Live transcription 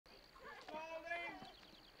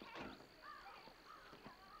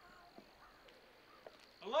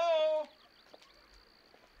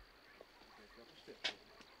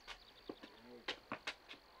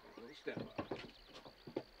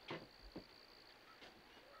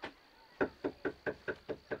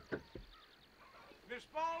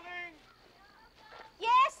Spaulding?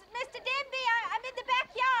 Yes, Mr. Denby, I'm in the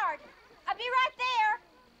backyard. I'll be right there.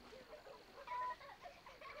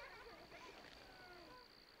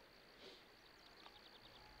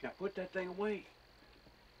 Now put that thing away.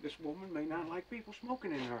 This woman may not like people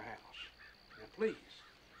smoking in her house. Now please,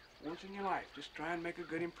 once in your life, just try and make a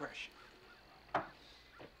good impression.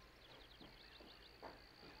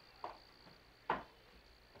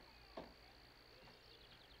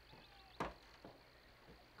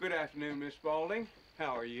 Good afternoon, Miss Spaulding.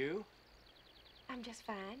 How are you? I'm just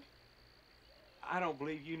fine. I don't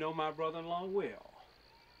believe you know my brother-in-law, Will.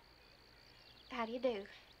 How do you do?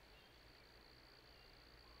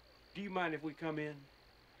 Do you mind if we come in?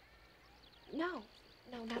 No,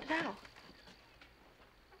 not at all.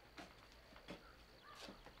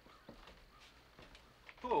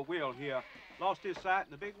 Poor Will here lost his sight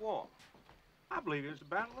in the big war. I believe it was the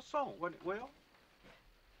Battle of Somme, wasn't it, Will?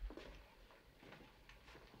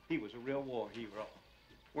 He was a real war hero,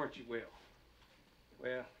 weren't you, Will?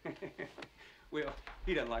 Well, Will,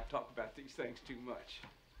 he doesn't like to talk about these things too much.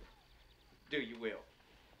 Do you, Will?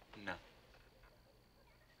 No.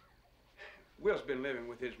 Will's been living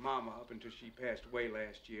with his mama up until she passed away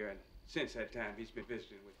last year, and since that time, he's been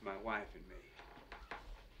visiting with my wife and me.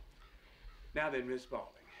 Now then, Miss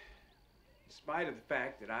Spaulding, in spite of the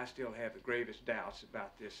fact that I still have the gravest doubts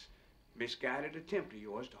about this misguided attempt of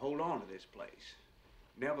yours to hold on to this place,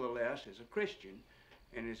 nevertheless, as a Christian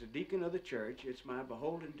and as a deacon of the church, it's my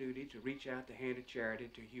beholden duty to reach out the hand of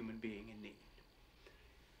charity to a human being in need.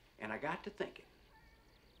 And I got to thinking,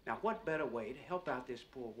 now what better way to help out this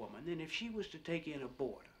poor woman than if she was to take in a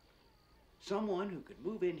boarder? Someone who could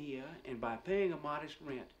move in here and by paying a modest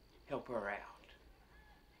rent, help her out.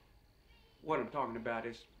 What I'm talking about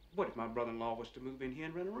is, what if my brother-in-law was to move in here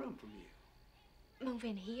and rent a room from you? Move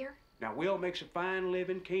in here? Now, Will makes a fine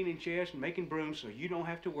living cleaning chairs and making brooms, so you don't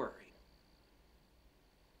have to worry.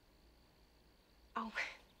 Oh,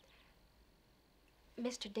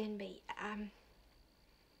 Mr. Denby, I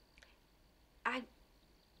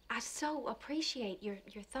so appreciate your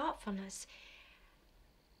thoughtfulness.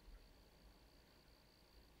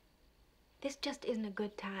 This just isn't a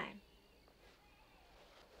good time.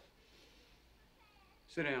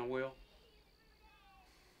 Sit down, Will.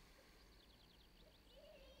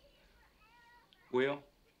 Will?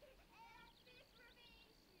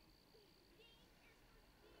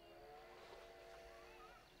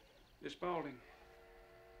 Miss Spaulding,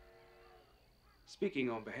 speaking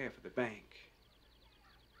on behalf of the bank,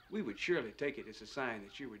 we would surely take it as a sign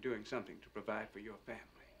that you were doing something to provide for your family.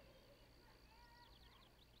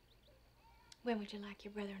 When would you like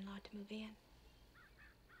your brother-in-law to move in?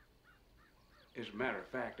 As a matter of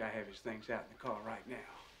fact, I have his things out in the car right now.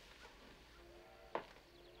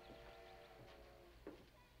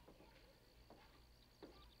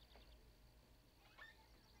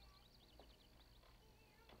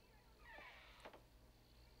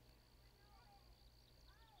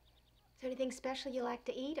 Is there anything special you like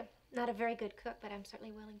to eat? I'm not a very good cook, but I'm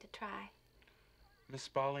certainly willing to try. Miss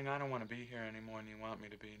Spaulding, I don't want to be here any more than you want me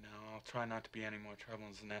to be now. I'll try not to be any more trouble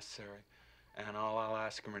than necessary. And all I'll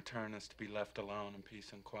ask in return is to be left alone in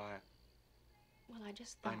peace and quiet. Well, I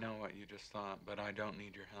just thought... I know what you just thought, but I don't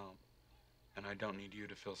need your help. And I don't need you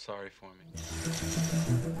to feel sorry for me.